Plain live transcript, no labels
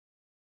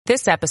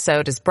This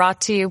episode is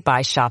brought to you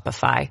by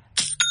Shopify.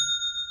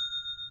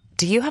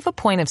 Do you have a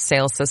point of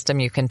sale system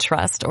you can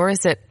trust, or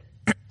is it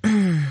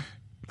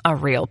a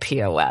real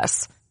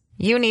POS?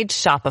 You need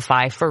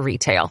Shopify for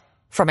retail.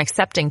 From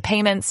accepting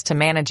payments to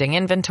managing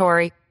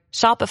inventory,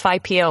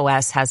 Shopify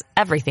POS has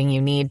everything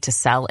you need to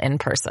sell in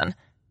person.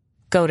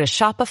 Go to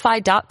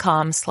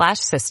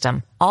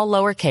shopify.com/system, all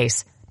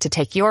lowercase, to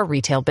take your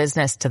retail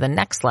business to the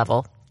next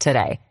level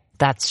today.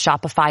 That's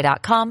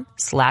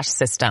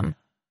shopify.com/system.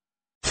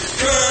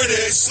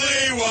 Curtis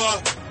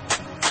Sliwa.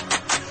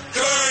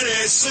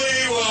 Curtis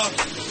Sliwa.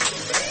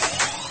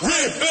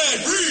 Rip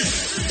and read.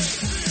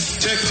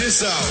 Check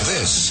this out.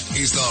 This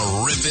is the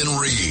Rip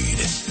and Read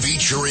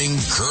featuring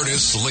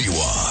Curtis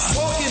Sliwa.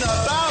 Talking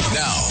about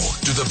now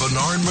to the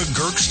Bernard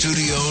McGurk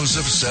studios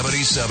of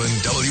 77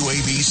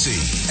 WABC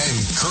and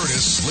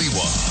Curtis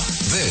Sliwa.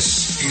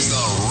 This is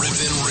the Rip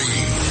and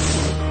Read.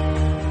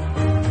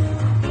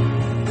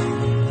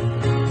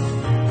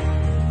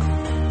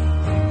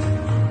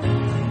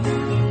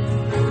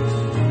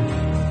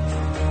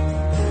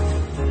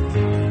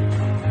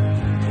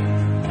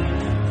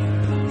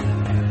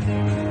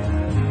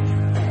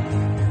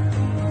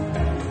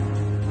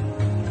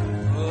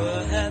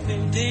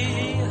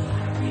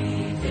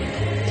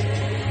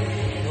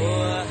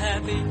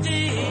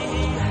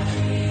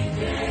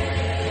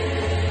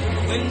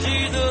 When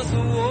Jesus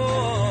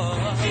wore,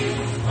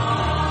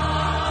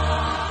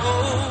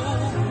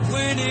 oh,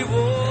 when he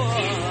wore,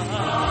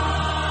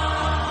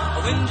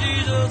 when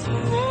Jesus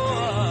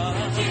wore,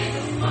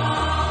 washed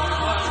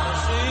my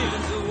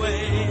sins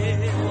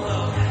away.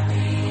 Oh,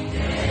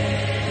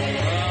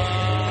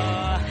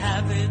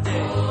 happy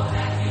day.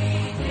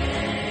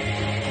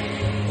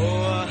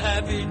 Oh,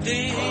 happy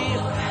day.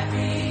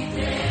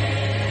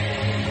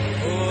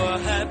 Oh,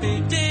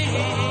 happy day.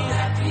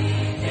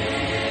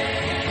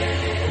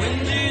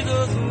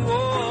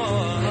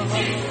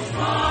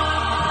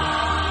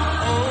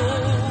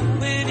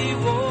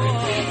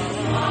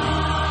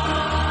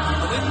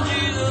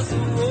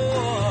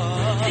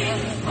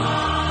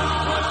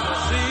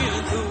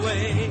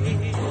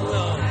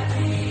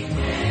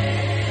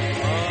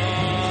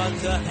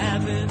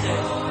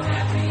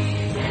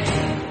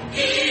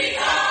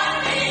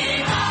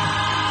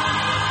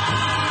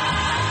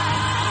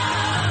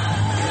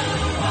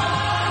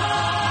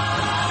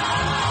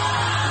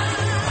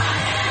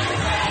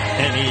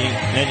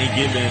 Any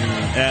given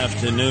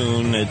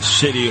afternoon at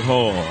City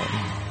Hall,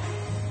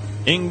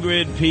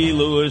 Ingrid P.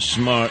 Lewis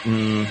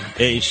Martin,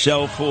 a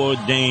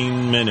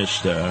self-ordained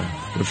minister,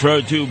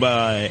 referred to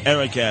by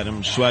Eric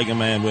Adams, swagger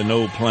man with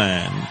no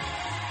plan,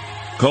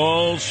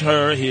 calls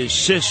her his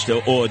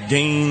sister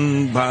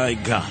ordained by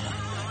God.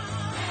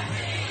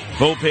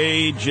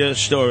 Full-page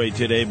story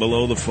today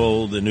below the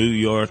fold, the New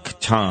York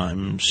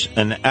Times.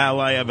 An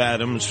ally of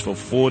Adams for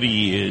 40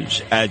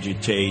 years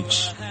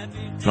agitates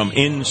from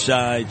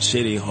inside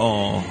City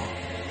Hall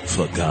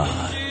for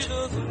God.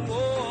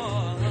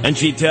 And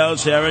she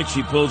tells Eric,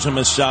 she pulls him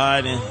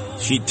aside, and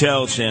she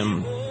tells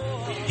him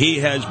he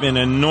has been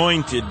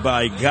anointed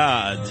by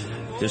God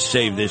to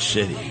save this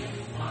city.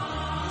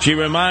 She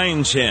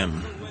reminds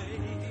him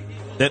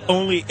that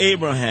only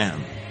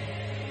Abraham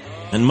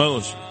and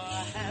Moses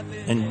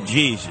and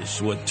Jesus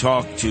were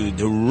talked to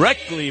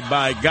directly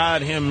by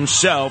God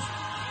himself.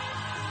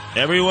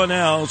 Everyone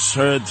else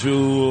heard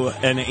through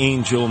an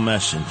angel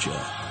messenger.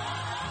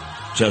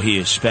 So he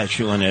is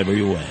special in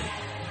every way.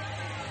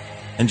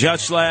 And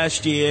just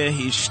last year,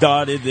 he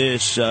started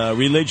this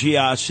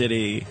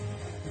religiosity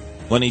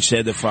when he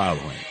said the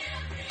following.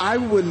 I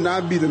would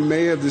not be the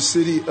mayor of the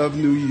city of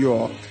New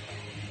York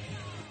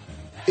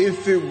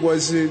if it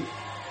wasn't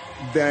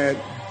that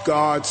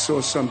God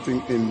saw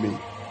something in me.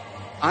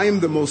 I am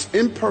the most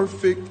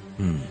imperfect,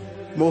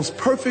 most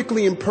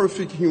perfectly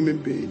imperfect human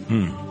being.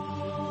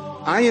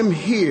 I am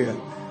here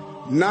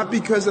not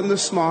because I'm the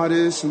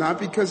smartest, not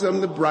because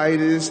I'm the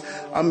brightest.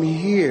 I'm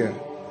here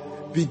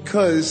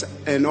because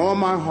in all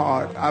my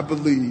heart I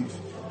believe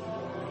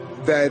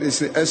that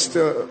it's an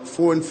Esther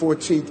 4 and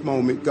 14th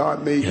moment.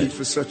 God made me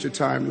for such a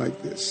time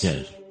like this.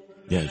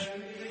 Yes.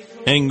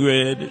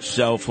 Ingrid,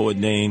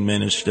 self-ordained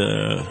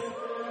minister,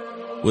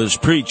 was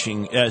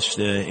preaching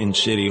Esther in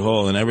City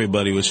Hall, and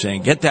everybody was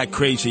saying, get that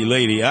crazy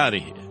lady out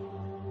of here.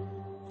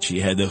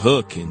 She had the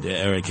hook into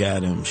Eric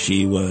Adams.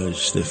 She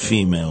was the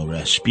female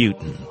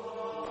Rasputin.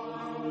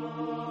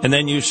 And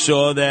then you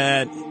saw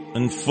that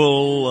in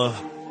full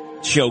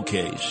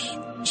showcase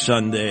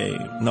Sunday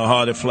in the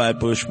heart of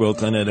Flatbush,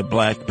 Brooklyn, at a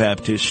Black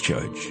Baptist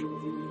church,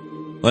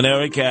 when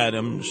Eric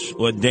Adams,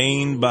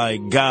 ordained by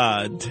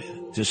God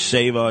to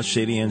save our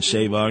city and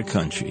save our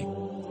country,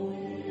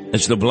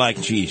 as the Black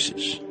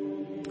Jesus,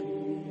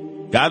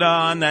 got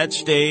on that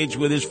stage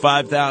with his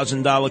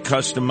 $5,000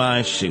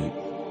 customized suit,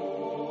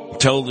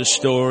 told a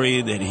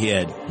story that he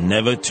had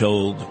never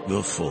told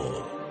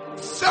before.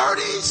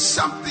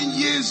 30-something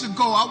years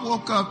ago, I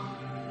woke up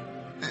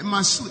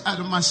out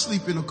of my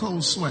sleep in a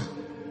cold sweat.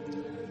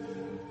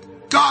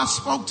 God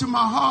spoke to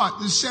my heart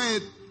and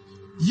said,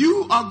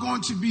 you are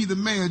going to be the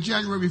mayor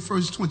January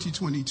 1st,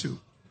 2022.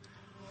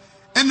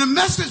 And the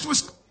message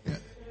was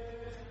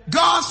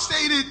God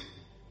stated,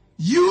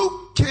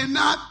 you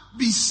cannot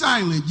be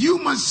silent. You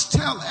must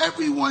tell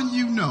everyone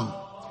you know.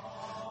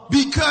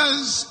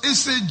 Because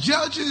it's a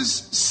Judges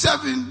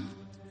 7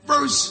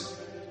 verse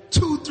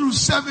 2 through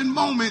 7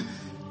 moment.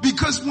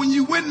 Because when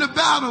you win the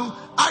battle,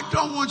 I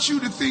don't want you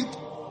to think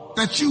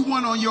that you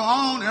won on your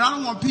own. And I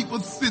don't want people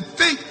to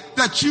think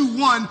that you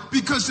won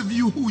because of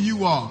you who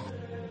you are.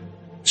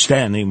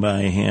 Standing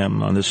by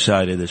him on the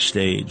side of the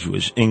stage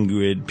was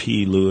Ingrid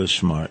P.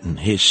 Lewis Martin,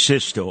 his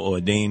sister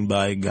ordained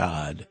by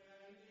God,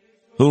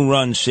 who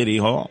runs City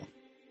Hall.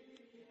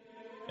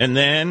 And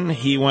then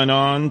he went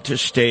on to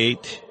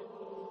state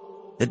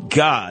that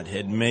God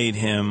had made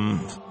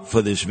him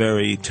for this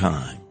very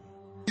time.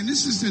 And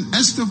this is an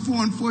Esther 4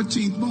 and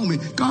 14th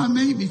moment. God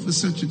made me for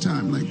such a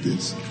time like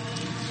this.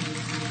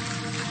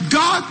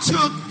 God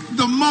took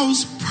the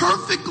most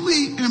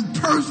perfectly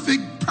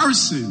imperfect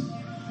person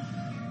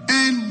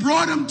and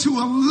brought him to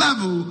a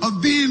level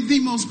of being the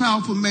most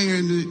powerful mayor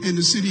in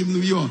the city of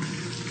New York.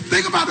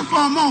 Think about it for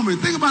a moment.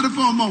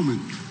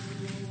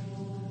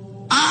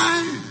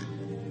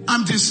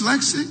 I'm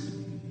dyslexic.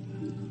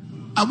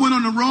 I went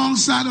on the wrong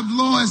side of the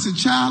law as a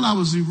child. I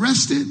was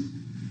arrested.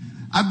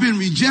 I've been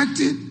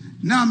rejected.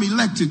 Now I'm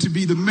elected to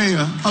be the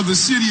mayor of the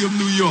city of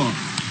New York.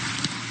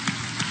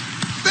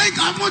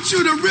 I want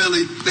you to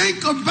really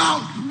think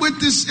about what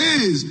this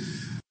is.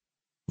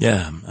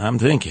 Yeah, I'm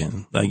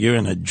thinking like you're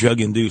in a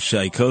drug-induced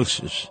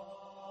psychosis.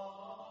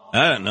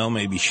 I don't know,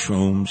 maybe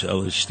shrooms,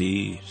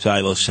 LSD,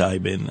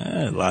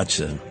 psilocybin, lots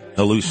of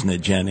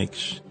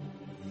hallucinogenics.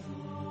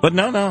 But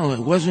no, it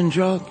wasn't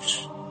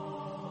drugs.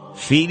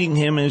 Feeding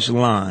him his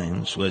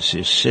lines was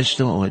his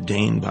sister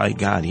ordained by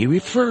God. He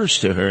refers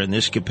to her in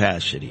this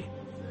capacity.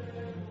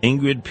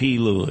 Ingrid P.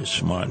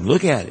 Lewis Martin.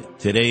 Look at it.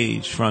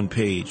 Today's front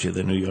page of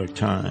the New York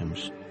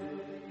Times.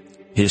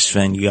 His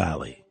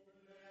Svengali.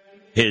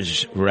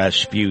 His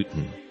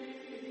Rasputin.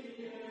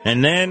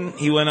 And then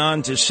he went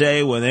on to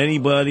say, when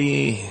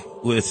anybody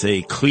with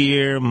a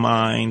clear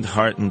mind,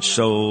 heart, and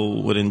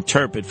soul would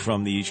interpret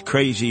from these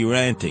crazy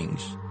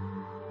rantings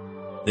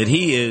that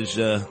he is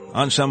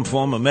on some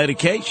form of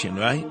medication,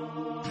 right?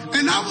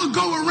 And I would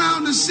go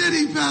around the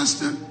city,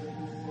 Pastor,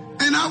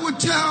 and I would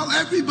tell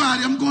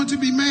everybody I'm going to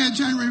be mayor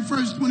January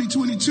 1st,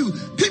 2022.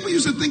 People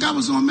used to think I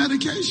was on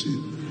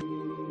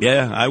medication.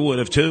 Yeah, I would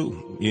have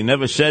too. You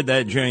never said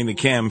that during the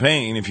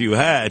campaign. If you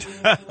had,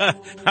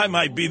 I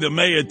might be the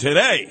mayor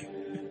today.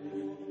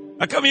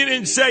 How come you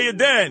didn't say it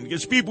then?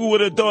 Because people would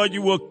have thought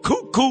you were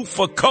cuckoo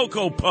for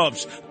Cocoa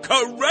Puffs.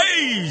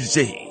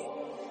 Crazy.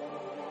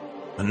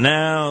 And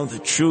now the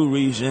true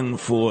reason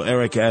for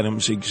Eric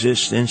Adams'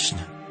 existence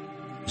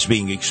is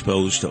being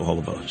exposed to all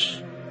of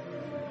us.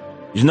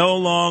 He's no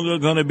longer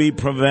going to be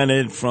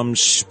prevented from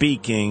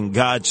speaking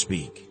God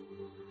speak.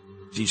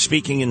 He's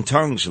speaking in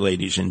tongues,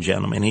 ladies and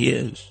gentlemen. He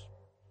is.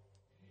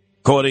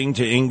 According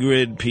to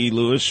Ingrid P.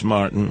 Lewis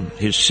Martin,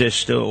 his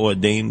sister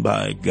ordained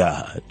by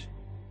God,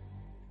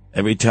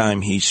 every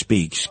time he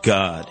speaks,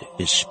 God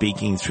is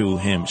speaking through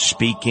him,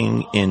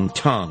 speaking in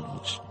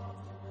tongues.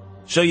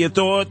 So you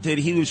thought that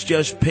he was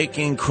just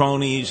picking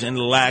cronies and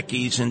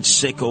lackeys and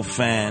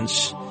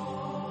sycophants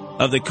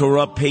of the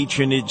corrupt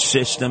patronage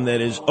system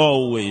that has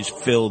always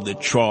filled the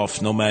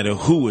trough no matter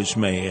who is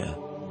mayor.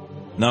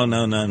 No.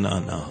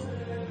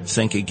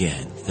 Think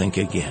again.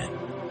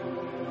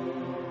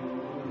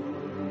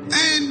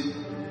 And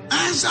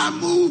as I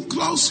moved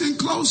closer and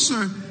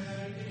closer,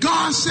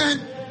 God said,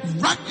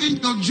 write in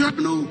your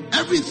journal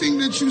everything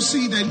that you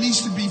see that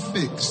needs to be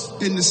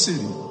fixed in the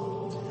city.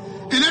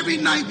 And every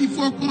night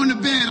before going to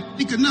bed, I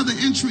make another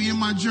entry in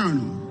my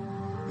journal.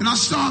 And I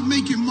start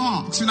making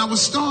marks, and I would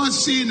start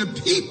seeing the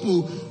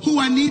people who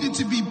I needed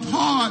to be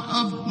part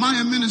of my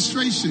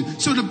administration.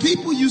 So the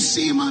people you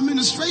see in my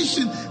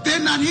administration, they're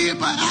not here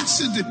by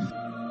accident.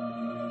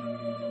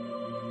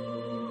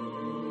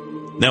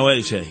 Now, wait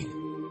a second.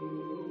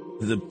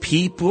 The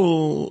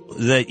people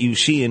that you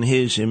see in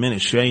his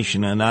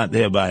administration are not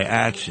there by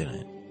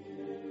accident.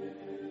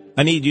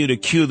 I need you to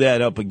cue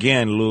that up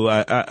again, Lou.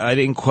 I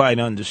didn't quite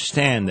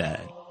understand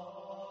that.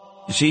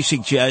 Is he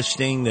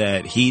suggesting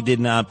that he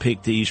did not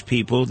pick these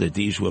people, that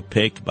these were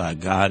picked by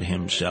God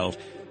himself?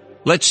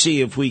 Let's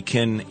see if we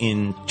can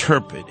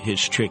interpret his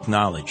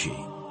tricknology.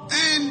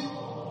 And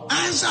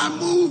as I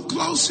moved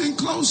closer and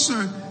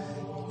closer,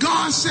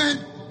 God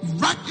said,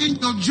 write in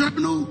your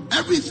journal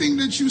everything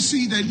that you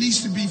see that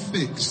needs to be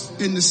fixed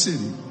in the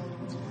city.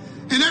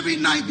 And every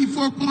night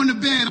before going to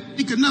bed, I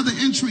make another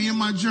entry in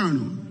my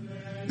journal.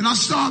 And I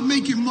start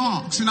making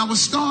marks, and I would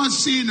start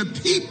seeing the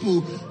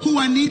people who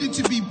I needed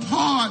to be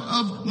part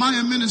of my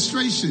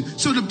administration.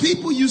 So the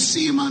people you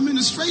see in my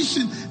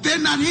administration, they're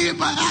not here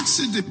by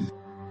accident.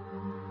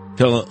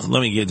 So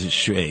let me get this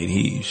straight.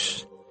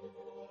 He's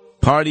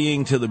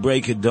partying to the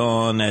break of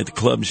dawn at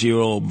Club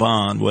Zero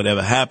Bond.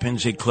 Whatever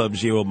happens at Club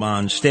Zero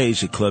Bond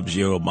stays at Club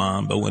Zero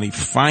Bond. But when he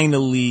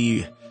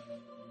finally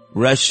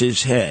rests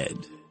his head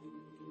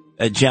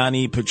at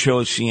Johnny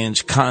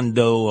Petrosian's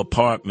condo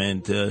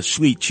apartment,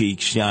 Sweet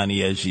Cheeks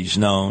Johnny as he's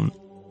known,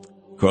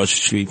 across the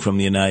street from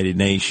the United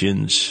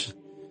Nations,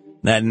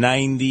 that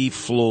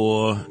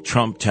 90-floor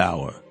Trump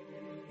Tower.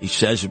 He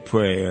says a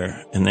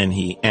prayer, and then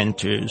he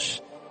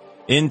enters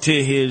into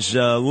his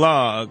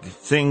log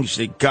things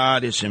that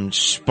God has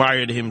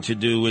inspired him to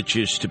do, which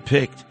is to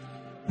pick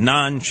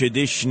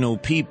non-traditional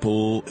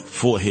people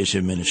for his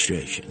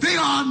administration. They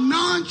are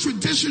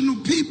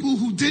non-traditional people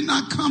who did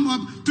not come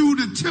up through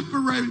the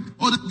temporary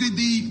or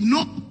the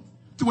normal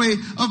way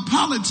of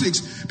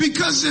politics.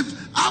 Because if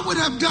I would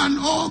have gotten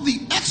all the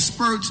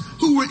experts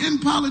who were in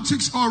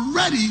politics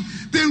already,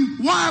 then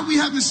why are we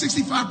having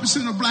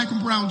 65% of black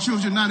and brown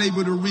children not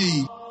able to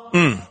read?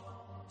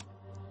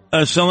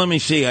 So let me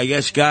see. I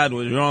guess God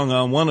was wrong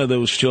on one of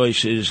those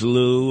choices,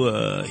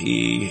 Lou.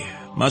 He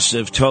must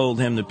have told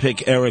him to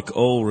pick Eric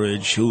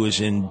Ulrich, who was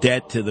in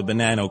debt to the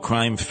Bonanno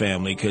crime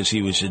family because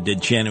he was a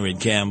degenerate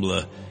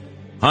gambler.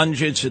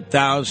 Hundreds of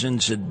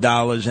thousands of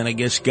dollars, and I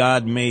guess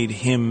God made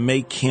him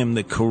make him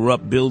the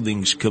corrupt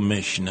buildings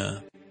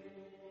commissioner.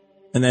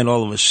 And then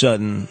all of a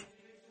sudden,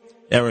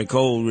 Eric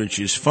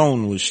Ulrich's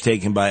phone was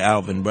taken by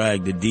Alvin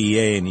Bragg, the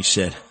DA, and he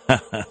said,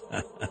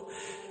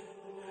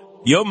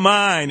 "You're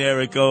mine,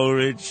 Eric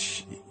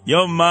Ulrich.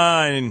 You're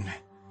mine.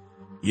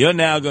 You're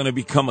now going to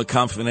become a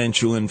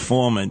confidential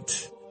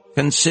informant.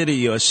 Consider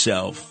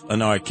yourself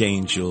an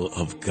archangel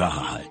of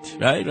God."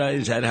 Right?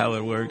 Is that how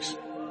it works?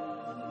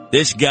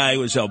 This guy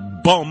was a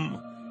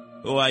bum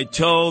who I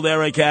told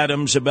Eric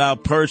Adams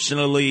about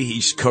personally.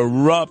 He's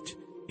corrupt.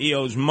 He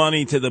owes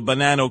money to the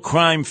Bonanno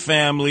crime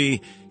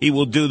family. He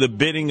will do the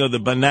bidding of the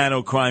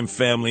Bonanno crime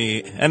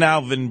family. And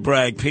Alvin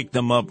Bragg picked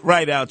him up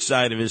right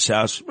outside of his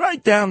house,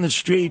 right down the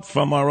street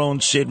from our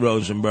own Sid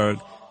Rosenberg,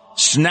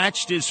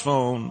 snatched his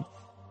phone,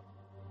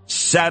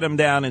 sat him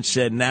down and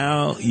said,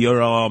 "Now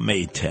you're our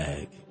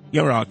Maytag.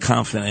 You're our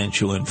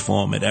confidential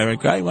informant,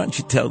 Eric." Why don't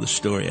you tell the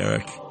story,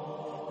 Eric?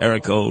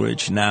 Eric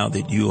Ulrich, now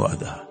that you are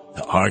the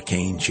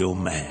archangel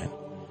man.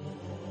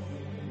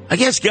 I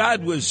guess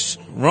God was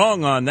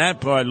wrong on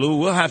that part, Lou.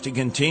 We'll have to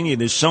continue.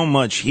 There's so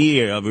much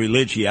here of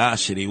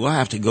religiosity. We'll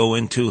have to go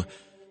into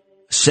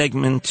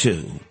segment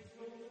 2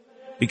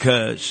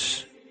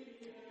 because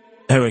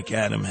Eric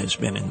Adams has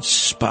been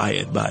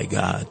inspired by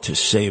God to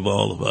save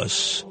all of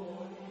us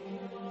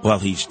while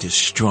he's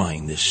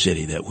destroying this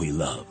city that we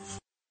love.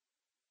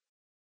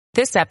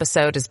 This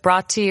episode is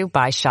brought to you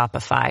by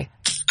Shopify.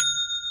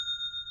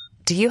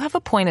 Do you have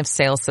a point of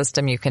sale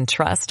system you can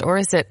trust, or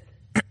is it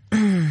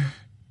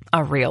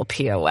a real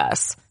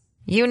POS?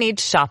 You need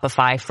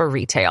Shopify for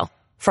retail.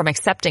 From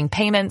accepting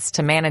payments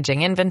to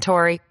managing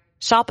inventory,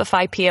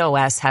 Shopify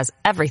POS has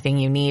everything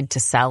you need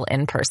to sell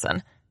in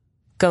person.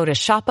 Go to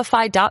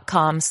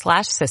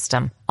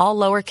shopify.com/system, all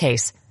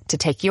lowercase, to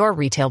take your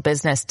retail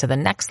business to the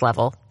next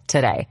level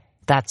today.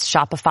 That's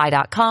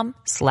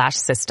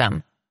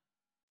shopify.com/system.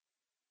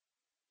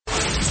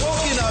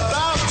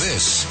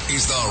 This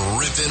is the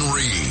Rip and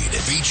Read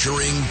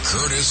featuring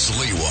Curtis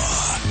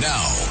Sliwa.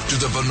 Now to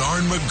the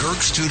Bernard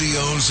McGurk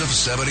studios of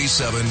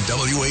 77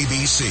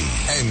 WABC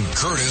and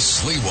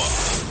Curtis Sliwa.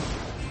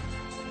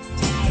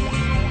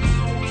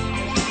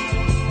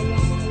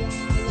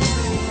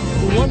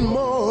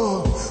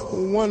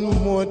 One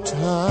more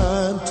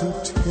time to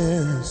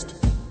test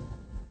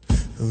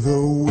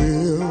the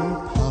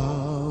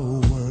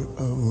willpower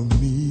of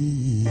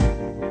me.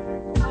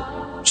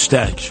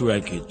 Stax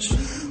Records.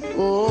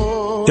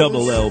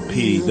 Double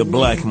LP, The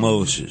Black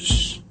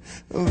Moses,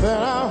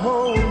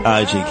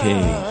 Isaac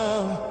Hayes,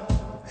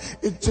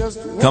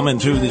 coming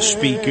through the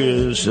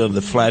speakers of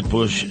the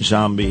Flatbush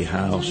Zombie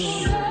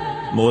House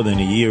more than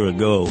a year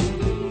ago.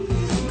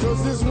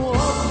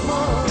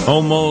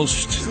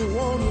 Almost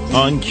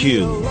on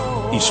cue,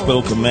 he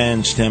spoke of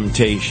man's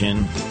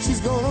temptation,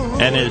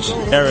 and as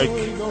Eric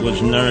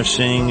was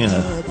nursing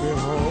a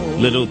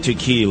little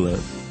tequila,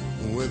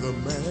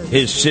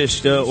 his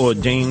sister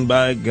ordained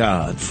by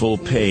God, full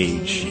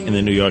page in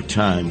the New York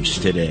Times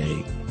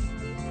today.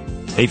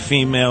 A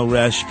female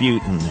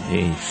Rasputin,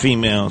 a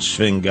female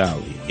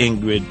Svengali,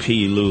 Ingrid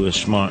P.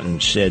 Lewis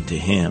Martin said to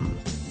him,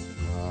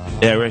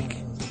 "Eric,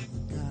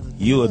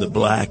 you are the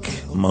Black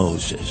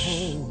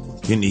Moses.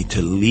 You need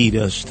to lead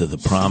us to the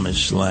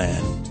promised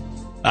land."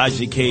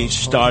 Isaac Hayes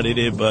started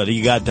it, but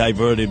he got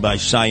diverted by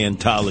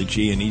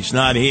Scientology, and he's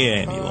not here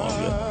any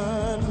longer.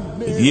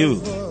 But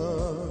you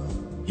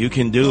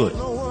can do it.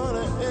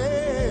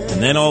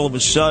 And then all of a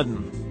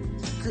sudden,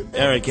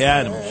 Eric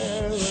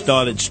Adams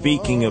started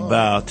speaking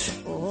about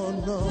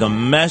the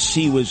mess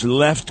he was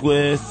left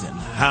with and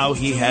how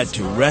he had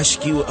to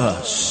rescue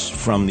us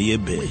from the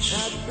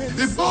abyss.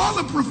 If all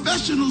the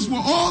professionals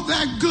were all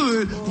that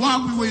good, why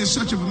we were in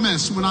such a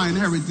mess when I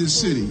inherited this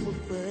city?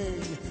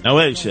 Now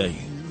wait a second.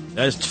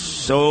 That's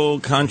so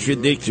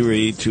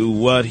contradictory to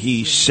what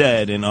he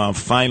said in our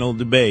final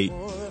debate.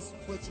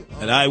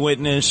 At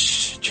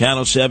Eyewitness,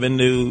 Channel 7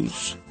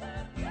 News,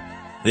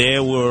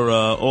 there were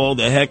all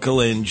the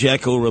Heckle and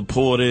Jekyll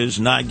reporters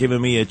not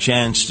giving me a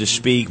chance to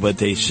speak, but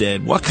they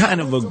said, "What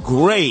kind of a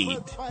grade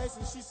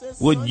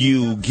would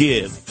you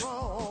give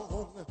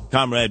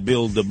Comrade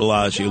Bill de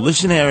Blasio?"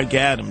 Listen to Eric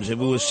Adams. If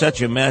it was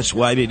such a mess,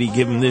 why did he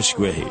give him this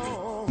grade?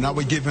 And I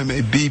would give him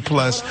a B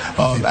plus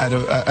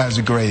as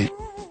a grade.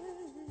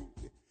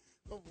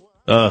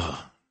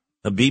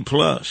 A B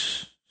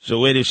plus. So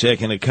wait a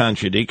second, a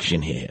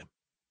contradiction here.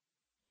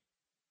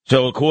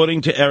 So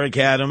according to Eric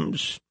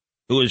Adams,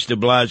 who is de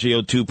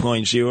Blasio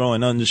 2.0,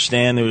 and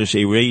understand there is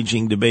a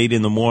raging debate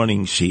in the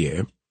mornings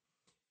here,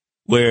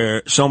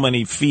 where so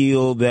many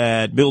feel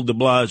that Bill de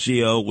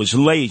Blasio was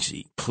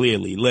lazy,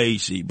 clearly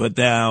lazy, but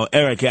now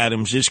Eric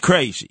Adams is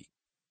crazy.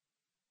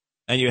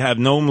 And you have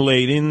Noam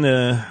Laden,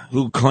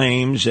 who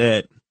claims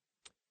that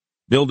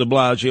Bill de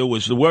Blasio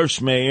was the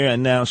worst mayor,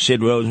 and now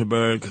Sid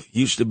Rosenberg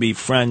used to be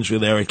friends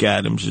with Eric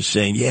Adams is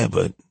saying, yeah,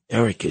 but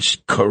Eric is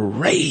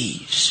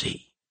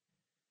crazy.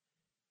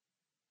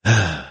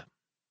 And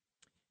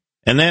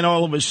then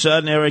all of a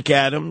sudden, Eric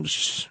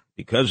Adams,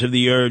 because of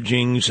the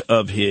urgings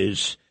of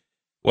his,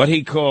 what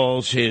he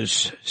calls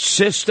his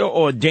sister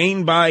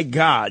ordained by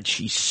God,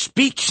 she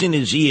speaks in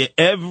his ear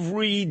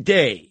every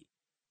day,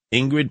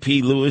 Ingrid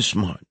P. Lewis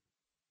Martin,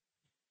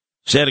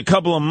 said a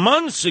couple of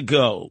months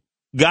ago,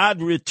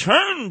 God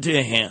returned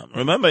to him.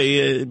 Remember,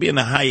 he'd been in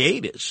a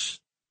hiatus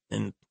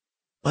in,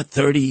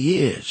 30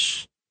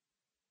 years.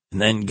 And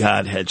then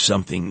God had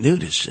something new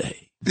to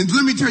say. And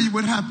let me tell you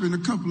what happened a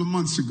couple of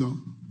months ago.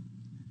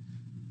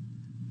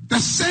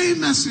 That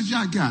same message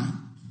I got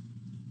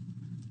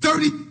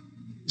 30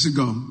 years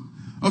ago.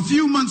 A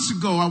few months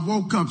ago, I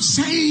woke up,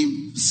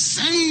 same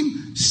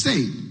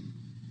state.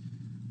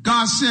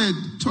 God said,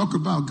 talk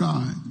about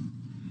God.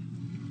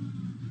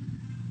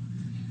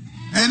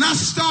 And I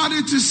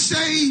started to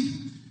say,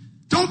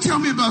 don't tell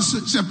me about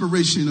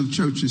separation of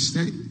church and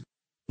state.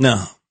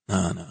 No.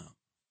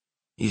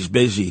 He's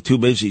busy, too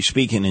busy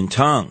speaking in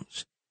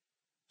tongues.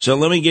 So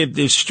let me get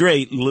this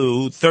straight,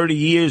 Lou. 30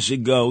 years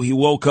ago, he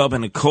woke up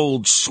in a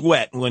cold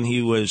sweat when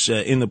he was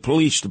in the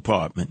police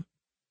department.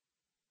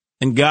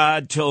 And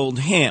God told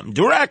him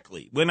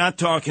directly, we're not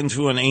talking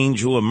through an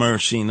angel of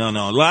mercy, no.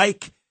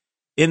 Like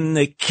in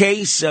the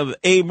case of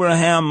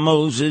Abraham,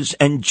 Moses,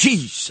 and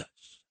Jesus.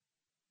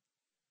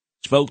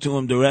 Spoke to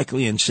him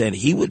directly and said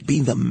he would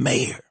be the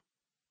mayor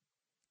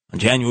on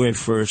January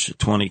 1st of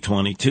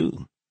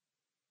 2022.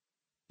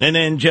 And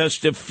then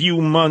just a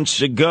few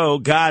months ago,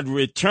 God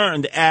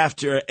returned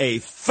after a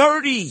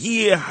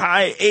 30-year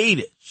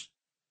hiatus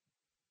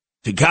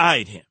to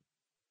guide him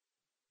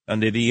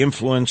under the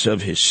influence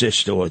of his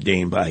sister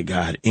ordained by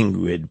God,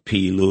 Ingrid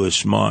P.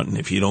 Lewis Martin.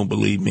 If you don't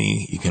believe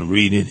me, you can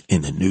read it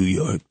in the New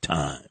York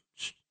Times.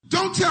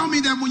 Don't tell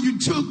me that when you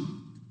took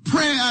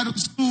prayer out of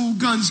school,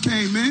 guns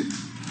came in.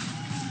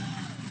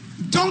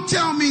 Don't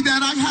tell me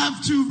that I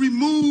have to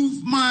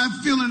remove my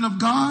feeling of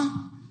God.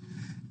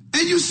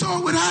 And you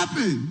saw what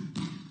happened.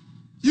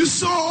 You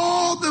saw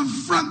all the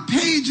front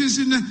pages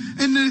in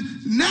the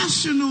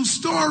national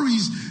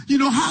stories. You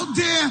know, how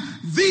dare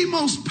the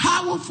most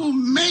powerful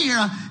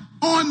mayor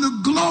on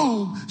the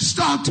globe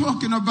start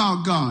talking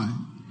about God?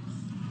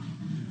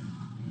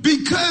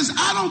 Because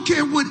I don't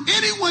care what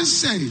anyone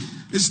say,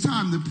 it's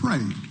time to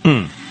pray.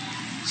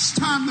 It's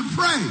time to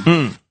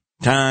pray.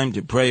 Time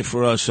to pray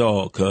for us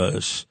all,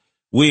 because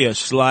we are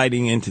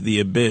sliding into the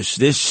abyss.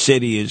 This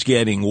city is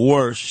getting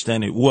worse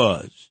than it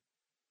was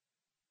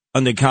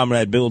under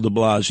Comrade Bill de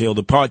Blasio,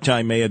 the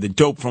part-time mayor, the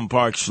dope from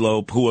Park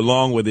Slope, who,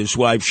 along with his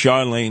wife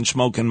Charlene,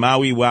 smoking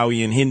Maui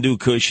Wowie and Hindu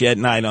Kush at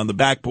night on the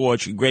back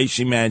porch of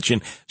Gracie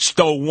Mansion,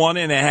 stole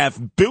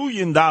 $1.5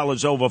 billion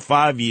over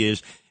 5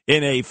 years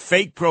in a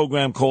fake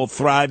program called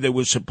Thrive that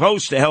was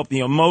supposed to help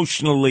the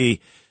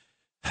emotionally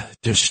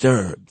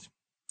disturbed.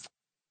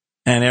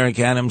 And Eric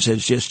Adams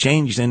has just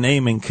changed the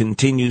name and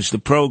continues the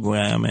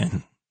program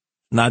and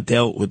not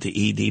dealt with the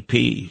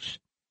EDPs.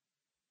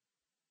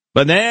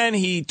 But then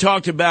he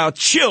talked about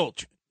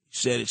children. He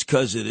said it's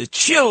because of the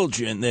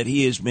children that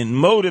he has been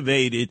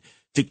motivated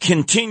to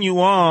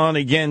continue on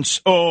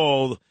against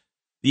all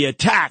the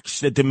attacks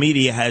that the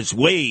media has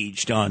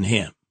waged on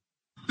him.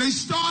 They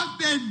start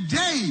their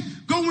day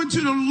going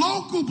to the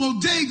local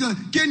bodega,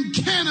 getting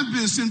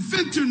cannabis and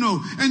fentanyl,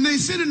 and they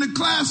sit in the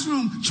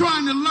classroom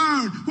trying to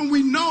learn when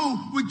we know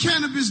what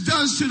cannabis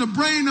does to the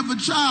brain of a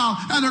child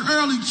at an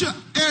early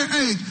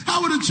age.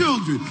 How are the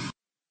children?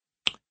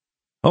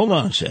 Hold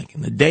on a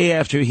second. The day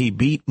after he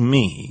beat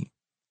me,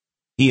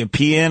 he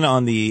appeared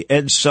on the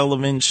Ed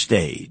Sullivan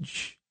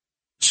stage,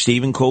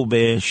 Stephen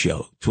Colbert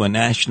show, to a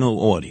national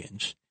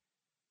audience,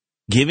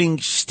 giving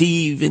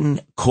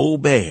Stephen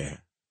Colbert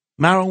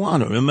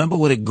marijuana. Remember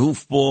what a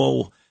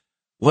goofball,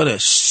 what a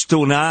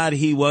stonad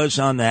he was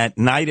on that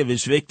night of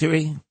his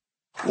victory?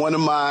 One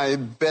of my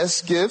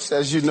best gifts,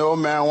 as you know,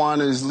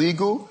 marijuana is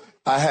legal.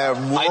 I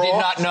have raw. I did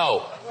not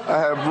know. I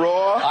have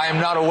raw. I am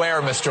not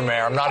aware, Mr.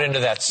 Mayor. I'm not into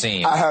that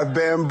scene. I have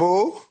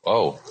bamboo.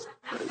 Oh,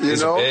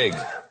 these are big.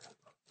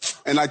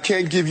 And I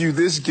can't give you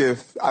this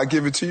gift. I'll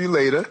give it to you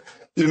later,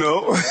 you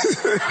know.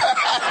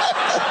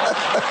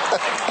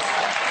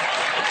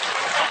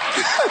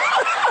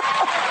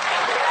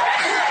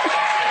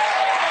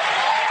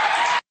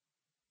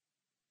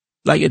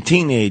 Like a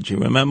teenager.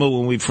 Remember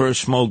when we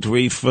first smoked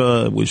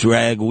reefer? It was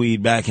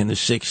ragweed back in the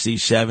 60s,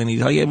 70s.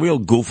 Like a real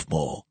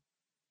goofball.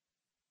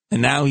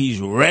 And now he's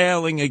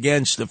railing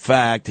against the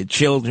fact that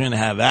children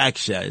have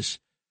access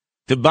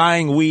to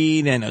buying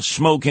weed and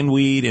smoking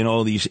weed in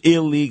all these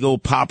illegal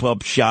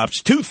pop-up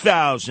shops,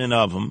 2,000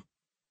 of them.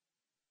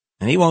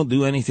 And he won't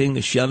do anything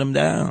to shut them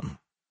down.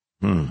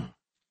 Wow.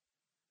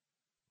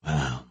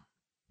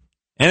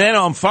 And then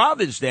on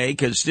Father's Day,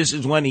 because this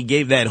is when he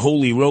gave that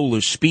holy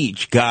roller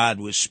speech, God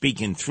was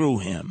speaking through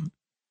him.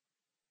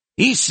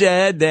 He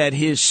said that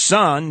his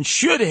son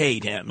should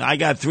hate him. I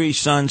got 3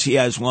 sons. He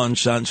has 1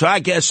 son. So I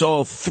guess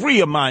all 3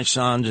 of my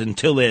sons,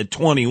 until they're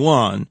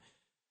 21,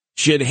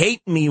 should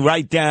hate me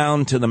right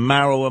down to the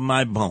marrow of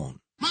my bone.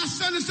 My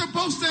son is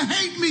supposed to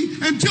hate me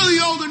until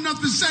he's old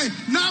enough to say,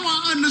 now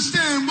I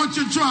understand what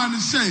you're trying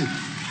to say.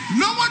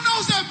 No one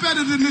knows that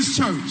better than this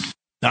church.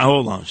 Now,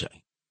 hold on a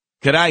second.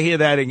 Could I hear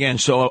that again?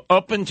 So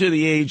up until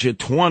the age of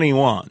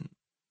 21,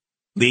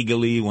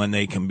 legally when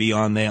they can be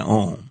on their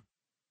own,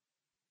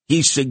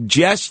 he's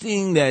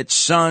suggesting that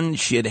sons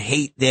should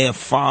hate their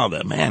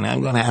father. Man,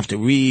 I'm going to have to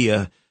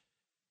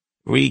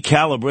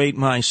recalibrate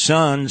my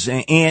sons,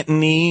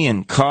 Anthony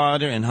and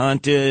Carter and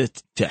Hunter,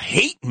 to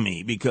hate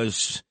me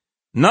because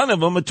none of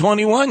them are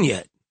 21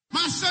 yet.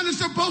 My son is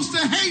supposed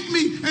to hate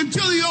me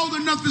until he's old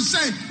enough to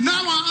say,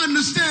 now I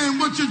understand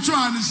what you're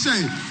trying to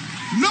say.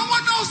 No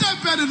one knows that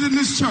better than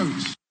this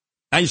church.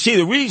 I see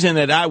the reason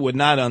that I would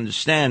not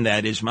understand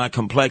that is my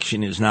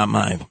complexion is not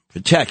my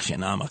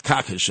protection. I'm a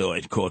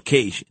Caucasoid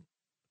Caucasian.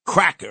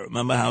 Cracker.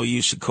 Remember how he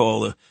used to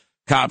call the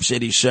cops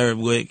that he served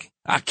with?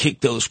 I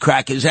kicked those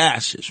crackers'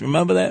 asses.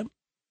 Remember that?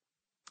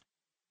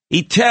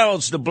 He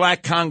tells the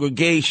black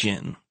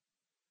congregation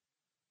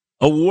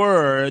a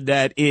word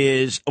that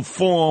is a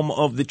form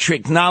of the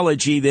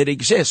technology that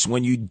exists.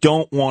 When you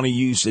don't want to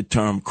use the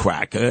term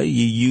cracker,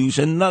 you use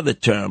another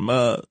term.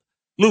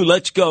 Lou,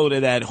 let's go to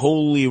that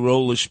holy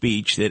roller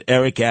speech that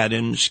Eric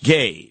Adams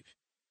gave,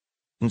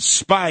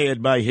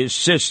 inspired by his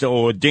sister,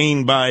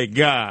 ordained by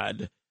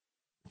God.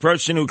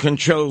 Person who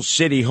controls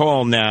City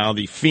Hall now,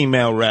 the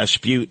female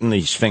Rasputin,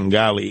 the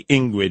Svengali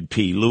Ingrid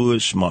P.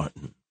 Lewis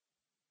Martin.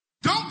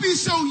 Don't be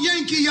so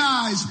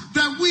Yankee-eyes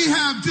that we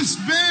have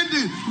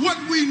disbanded what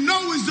we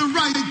know is the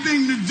right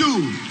thing to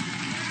do.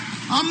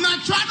 I'm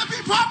not trying to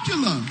be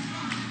popular.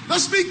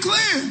 Let's be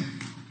clear.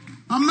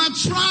 I'm not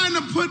trying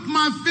to put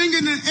my finger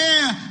in the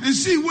air and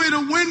see where the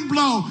wind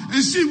blows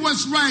and see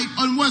what's right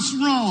and what's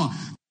wrong.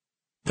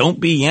 Don't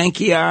be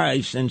Yankee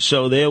eyes. And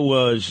so there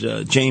was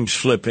James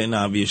Flippin,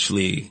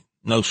 obviously,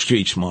 no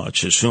street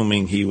smarts,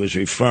 assuming he was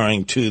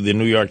referring to the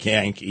New York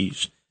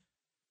Yankees,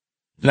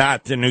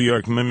 not the New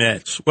York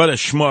Mets. What a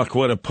schmuck,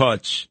 what a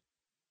putz.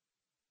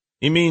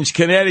 He means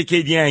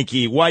Connecticut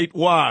Yankee, White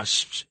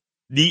Wasps,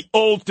 the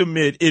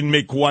ultimate in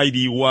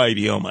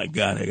McWhitey. Oh, my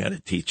God, I got to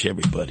teach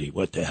everybody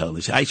what the hell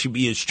is. I should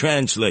be his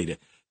translator.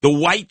 The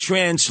white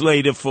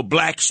translator for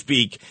black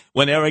speak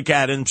when Eric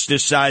Adams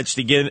decides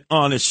to get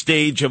on a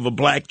stage of a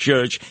black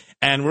church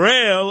and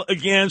rail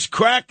against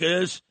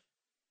crackers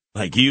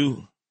like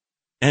you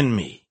and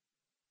me.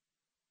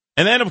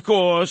 And then, of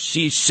course,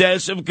 he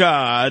says of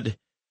God,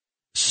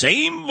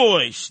 same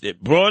voice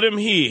that brought him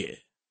here,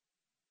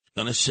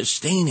 going to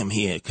sustain him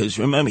here. Because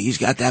remember, he's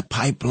got that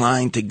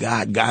pipeline to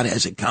God. God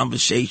has a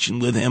conversation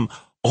with him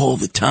all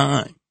the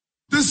time.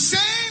 The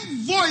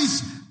same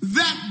voice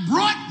that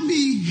brought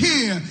me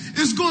here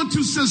is going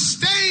to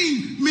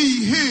sustain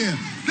me here.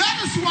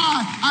 That is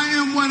why I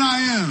am what I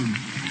am.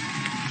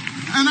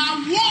 And I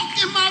walk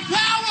in my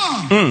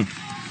power.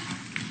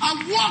 I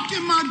walk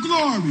in my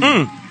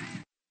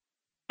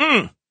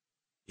glory.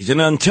 He's an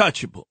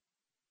untouchable.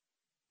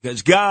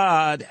 Because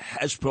God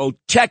has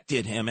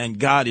protected him and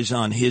God is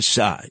on his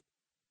side.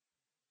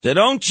 So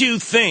don't you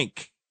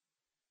think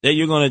that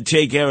you're going to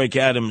take Eric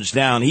Adams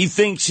down. He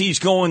thinks he's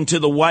going to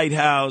the White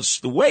House.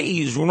 The way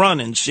he's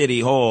running City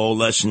Hall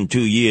less than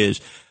 2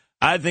 years,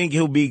 I think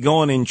he'll be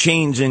going in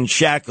chains and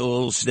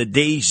shackles, the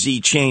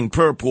daisy chain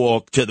perp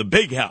walk to the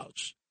big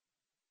house.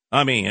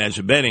 I mean, as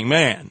a betting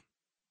man.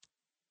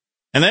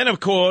 And then, of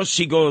course,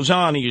 he goes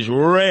on, he's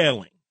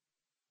railing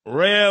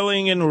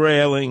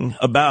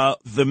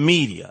about the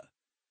media.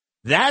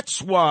 That's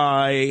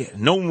why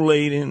Noam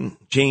Laden,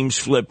 James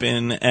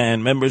Flippin,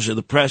 and members of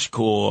the press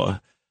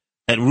corps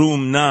at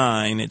Room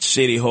 9 at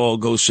City Hall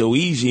go so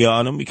easy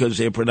on them because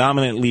they're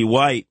predominantly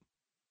white,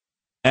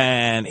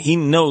 and he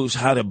knows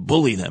how to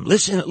bully them.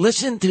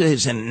 Listen to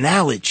his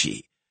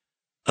analogy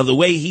of the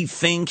way he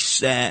thinks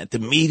that the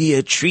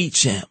media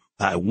treats him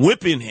by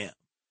whipping him,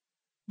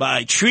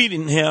 by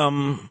treating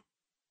him,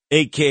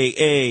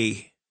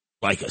 a.k.a.,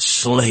 like a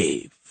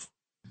slave.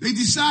 They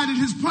decided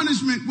his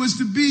punishment was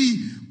to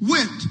be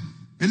whipped.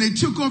 And they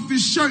took off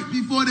his shirt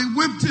before they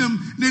whipped him.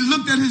 And they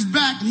looked at his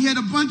back, and he had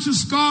a bunch of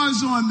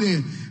scars on there.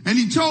 And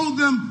he told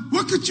them,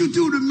 what could you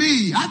do to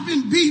me? I've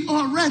been beat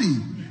already.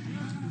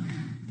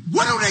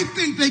 What do they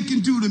think they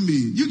can do to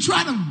me? You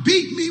try to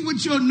beat me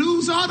with your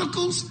news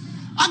articles?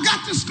 I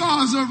got the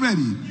scars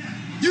already.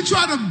 You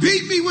try to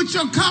beat me with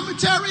your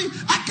commentary?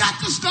 I got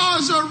the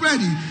scars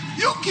already.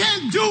 You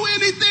can't do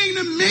anything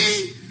to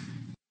me.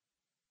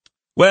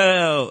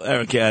 Well,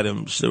 Eric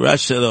Adams, the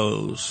rest of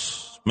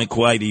those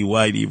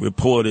McWhitey,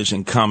 reporters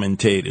and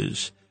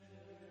commentators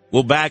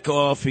will back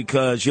off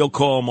because you'll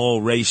call them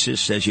all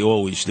racist, as you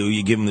always do.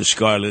 You give them the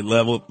scarlet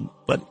level.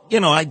 But,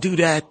 I do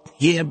that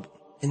here,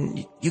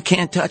 and you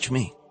can't touch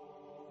me.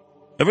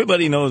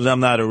 Everybody knows I'm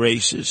not a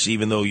racist,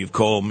 even though you've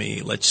called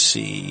me, let's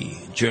see,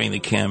 during the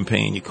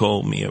campaign, you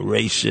called me a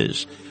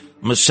racist,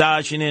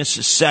 misogynist,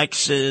 a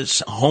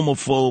sexist, a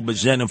homophobe, a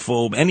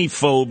xenophobe, any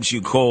phobes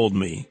you called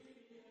me.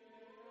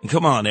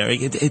 Come on,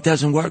 Eric, it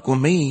doesn't work with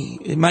me.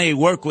 It may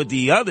work with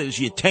the others.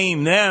 You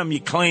tame them.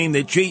 You claim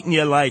they're treating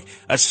you like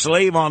a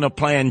slave on a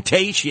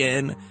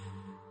plantation,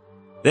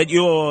 that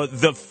you're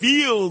the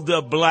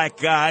field black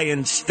guy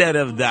instead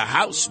of the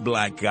house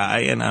black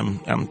guy. And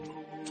I'm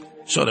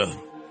sort of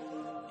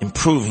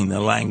improving the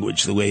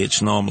language the way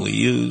it's normally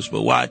used.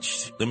 But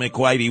watch, the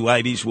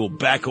McWhitey will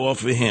back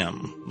off of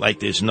him like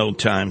there's no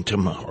time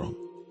tomorrow.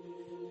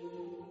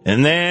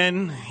 And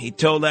then he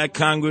told that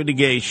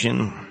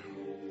congregation,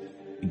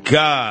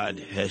 God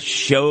has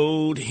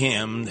showed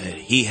him that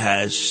he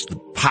has the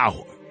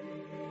power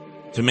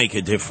to make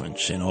a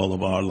difference in all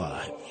of our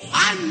lives.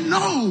 I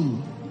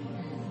know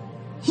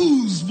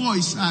whose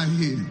voice I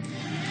hear.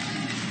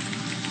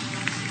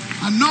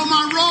 I know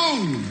my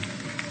role.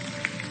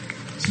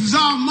 This is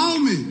our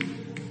moment.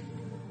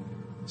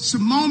 It's a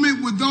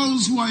moment where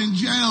those who are in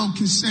jail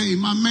can say,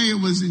 my mayor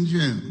was in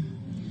jail.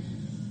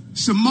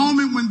 It's a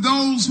moment when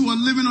those who are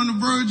living on the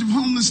verge of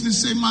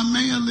homelessness say, my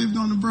mayor lived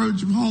on the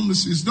verge of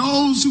homelessness.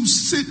 Those who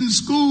sit in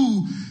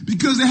school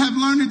because they have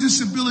learning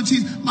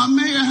disabilities, my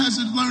mayor has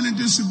a learning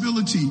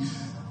disability.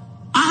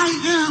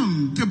 I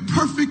am the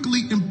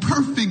perfectly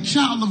imperfect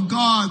child of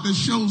God that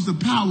shows the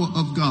power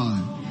of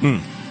God.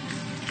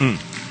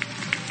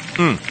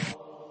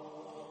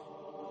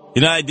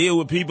 I deal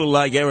with people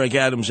like Eric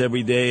Adams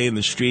every day in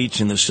the streets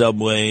and the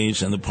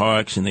subways and the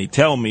parks, and they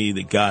tell me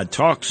that God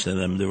talks to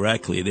them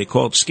directly. They're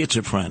called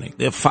schizophrenic.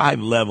 There are 5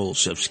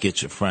 levels of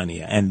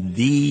schizophrenia, and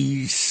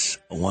these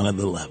are one of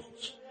the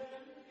levels.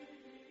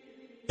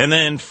 And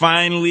then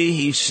finally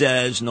he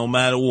says, no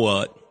matter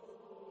what,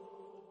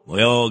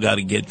 we all got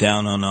to get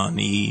down on our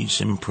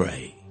knees and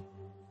pray.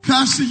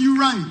 Pastor, you're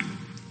right.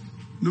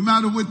 No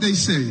matter what they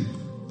say,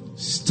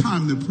 it's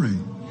time to pray.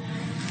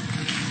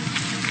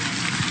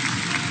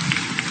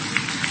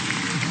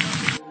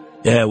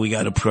 Yeah, we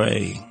got to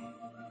pray.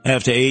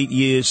 After 8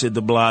 years at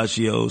de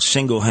Blasio,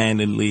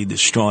 single-handedly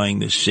destroying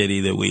the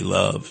city that we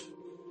love.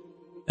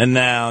 And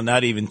now,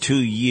 not even 2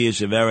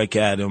 years of Eric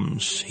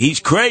Adams. He's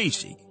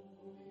crazy.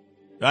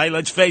 Right?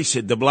 Let's face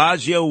it. De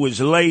Blasio was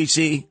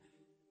lazy.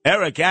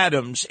 Eric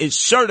Adams is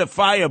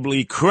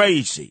certifiably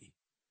crazy.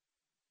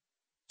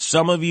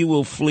 Some of you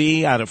will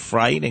flee out of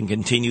fright and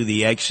continue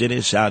the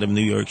exodus out of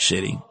New York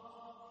City.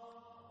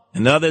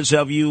 And others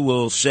of you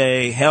will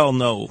say, hell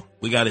no,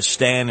 we got to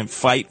stand and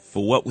fight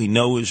for what we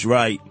know is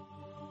right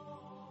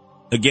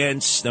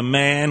against the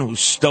man who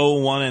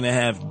stole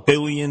 $1.5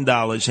 billion,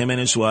 him and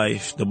his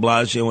wife, de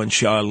Blasio and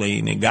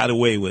Charlene, and got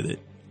away with it.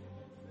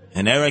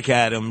 And Eric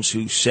Adams,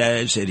 who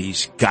says that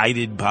he's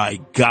guided by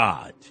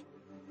God,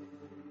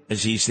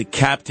 as he's the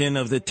captain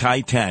of the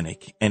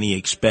Titanic, and he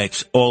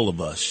expects all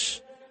of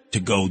us to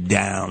go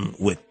down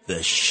with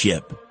the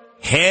ship.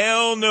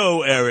 Hell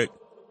no, Eric.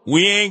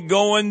 We ain't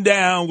going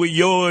down with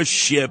your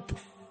ship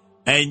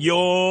and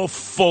your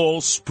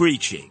false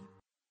preaching.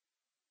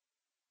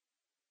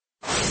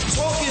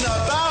 Talking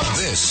about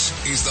this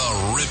is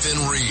the Rip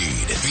and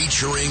Read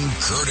featuring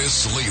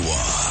Curtis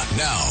Sliwa.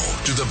 Now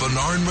to the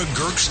Bernard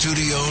McGurk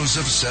studios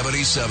of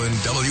 77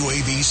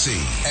 WABC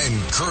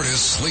and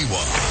Curtis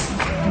Sliwa.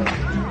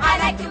 I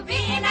like to be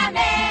in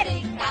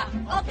America.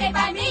 Okay,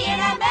 by me in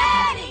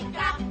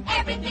America.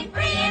 Everything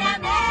free in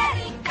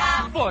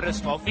America. For a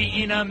small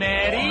fee in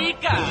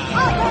America.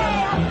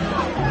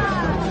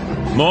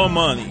 More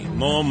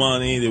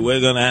money that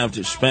we're going to have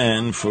to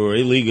spend for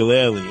illegal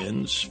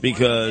aliens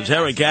because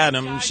Eric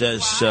Adams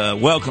has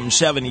welcomed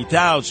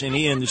 70,000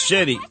 here in the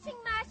city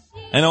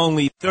and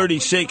only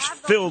 36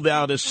 filled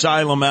out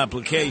asylum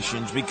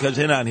applications because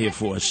they're not here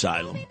for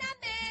asylum.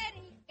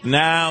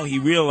 Now he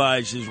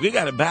realizes we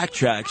got to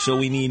backtrack, so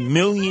we need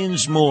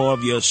millions more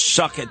of your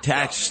sucker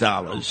tax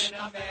dollars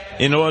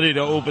in order to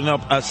open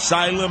up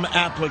asylum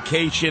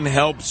application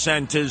help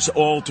centers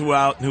all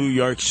throughout New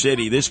York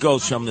City. This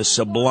goes from the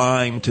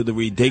sublime to the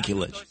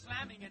ridiculous.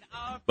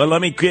 But let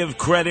me give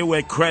credit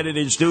where credit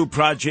is due.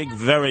 Project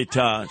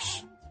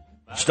Veritas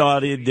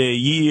started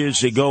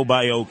years ago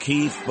by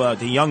O'Keefe, but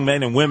the young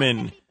men and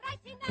women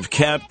have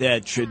kept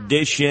that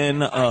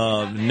tradition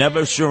of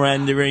never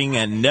surrendering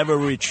and never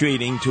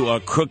retreating to our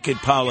crooked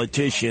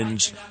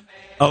politicians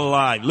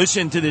alive.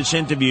 Listen to this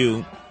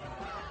interview.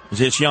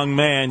 This young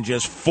man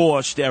just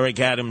forced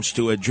Eric Adams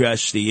to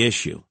address the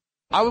issue.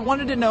 I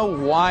wanted to know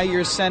why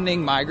you're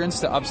sending migrants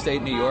to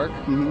upstate New York,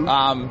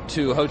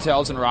 to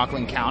hotels in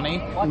Rockland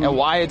County, and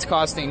why it's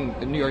costing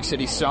New York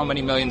City so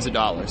many millions of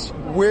dollars.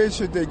 Where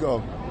should they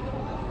go?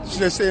 Should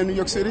they stay in New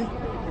York City?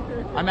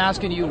 I'm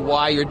asking you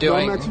why you're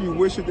doing... No, I'm asking you,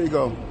 where should they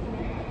go?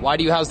 Why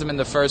do you house them in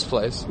the first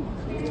place?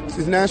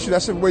 It's national.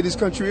 That's the way this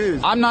country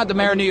is. I'm not the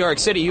mayor of New York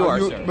City. You are,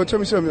 sir. But tell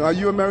me something. Are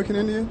you American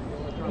Indian?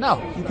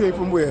 No. You came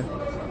from where?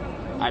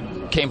 I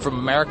came from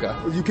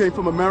America. You came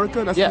from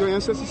America? That's where your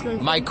ancestors came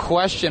from? My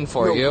question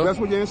for you... That's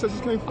where your ancestors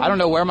came from? I don't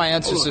know where my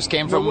ancestors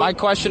came from. My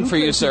question for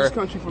you, sir,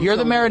 you're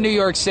the mayor of New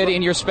York City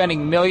and you're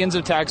spending millions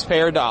of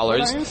taxpayer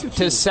dollars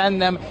to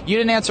send them... You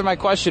didn't answer my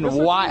question.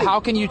 Why? How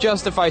can you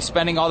justify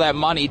spending all that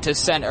money to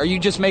send... Are you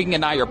just making it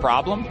not your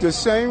problem? The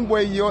same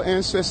way your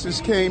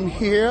ancestors came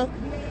here,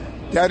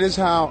 that is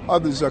how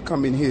others are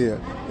coming here.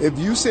 If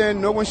you say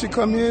no one should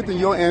come here, then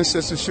your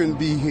ancestors shouldn't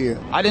be here.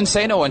 I didn't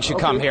say no one should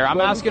come here. I'm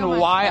asking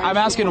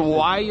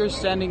why you're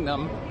sending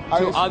them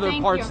to other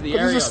parts of the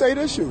area. It's a state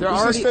issue.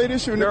 It's a state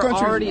issue in the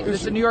country.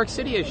 It's a New York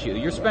City issue.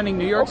 You're spending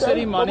New York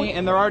City money,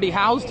 and they're already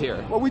housed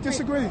here. Well, we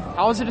disagree.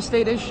 How is it a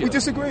state issue? We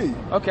disagree.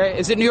 Okay.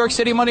 Is it New York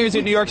City money or is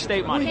it New York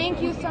State money?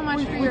 Thank you so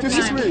much for your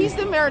time. He's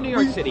the mayor of New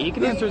York City. He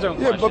can answer his own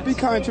questions. Yeah, but be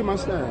kind to my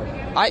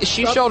staff.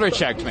 She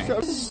shoulder-checked me.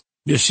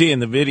 You see in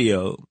the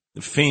video,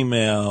 the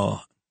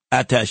female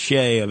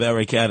attaché of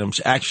Eric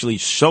Adams actually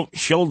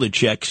shoulder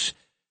checks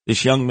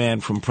this young man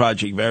from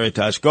Project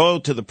Veritas. Go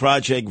to the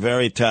Project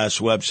Veritas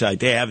website.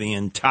 They have the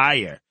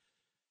entire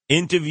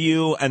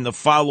interview and the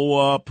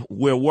follow-up.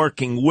 We're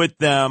working with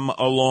them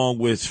along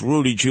with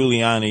Rudy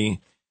Giuliani,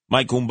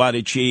 Mike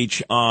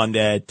Umbadicic on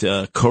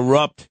that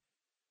corrupt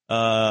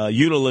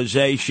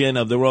utilization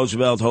of the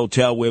Roosevelt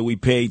Hotel where we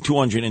paid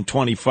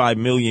 $225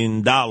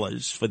 million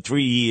for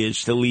 3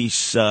 years to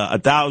lease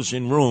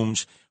 1,000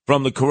 rooms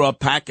from the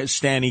corrupt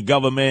Pakistani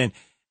government,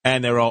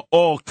 and there are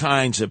all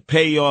kinds of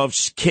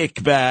payoffs,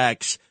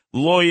 kickbacks,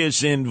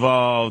 lawyers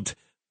involved.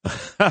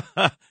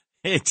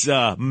 It's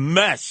a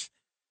mess.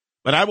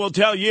 But I will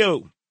tell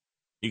you,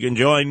 you can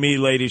join me,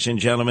 ladies and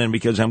gentlemen,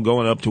 because I'm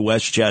going up to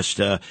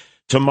Westchester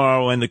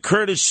tomorrow, and the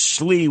Curtis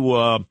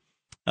Sliwa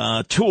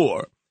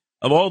tour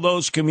of all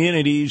those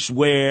communities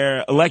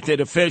where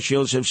elected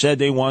officials have said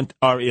they want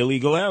our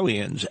illegal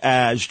aliens,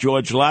 as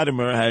George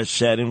Latimer has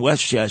said in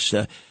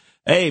Westchester.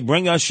 Hey,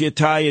 bring us your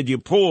tired, your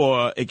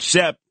poor,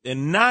 except they're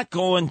not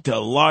going to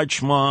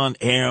Larchmont,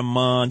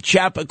 Airmont,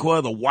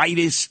 Chappaqua, the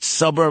whitest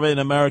suburb in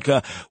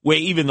America, where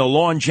even the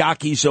lawn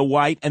jockeys are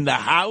white, and the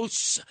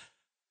house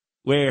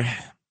where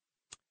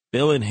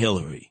Bill and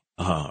Hillary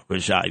are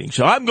residing.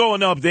 So I'm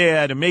going up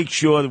there to make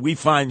sure that we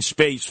find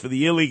space for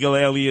the illegal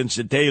aliens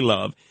that they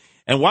love.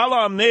 And while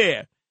I'm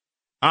there,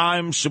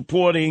 I'm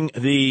supporting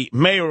the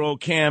mayoral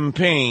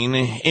campaign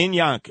in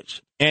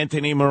Yonkers,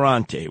 Anthony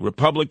Morante,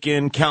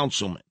 Republican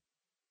councilman.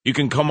 You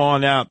can come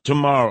on out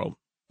tomorrow,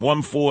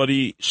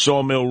 140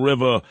 Sawmill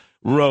River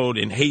Road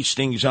in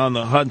Hastings on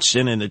the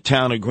Hudson in the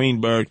town of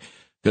Greenburgh,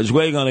 because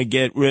we're going to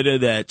get rid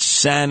of that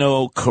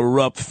Sano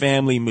corrupt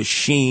family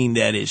machine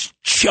that is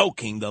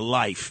choking the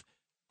life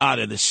out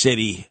of the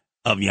city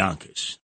of Yonkers.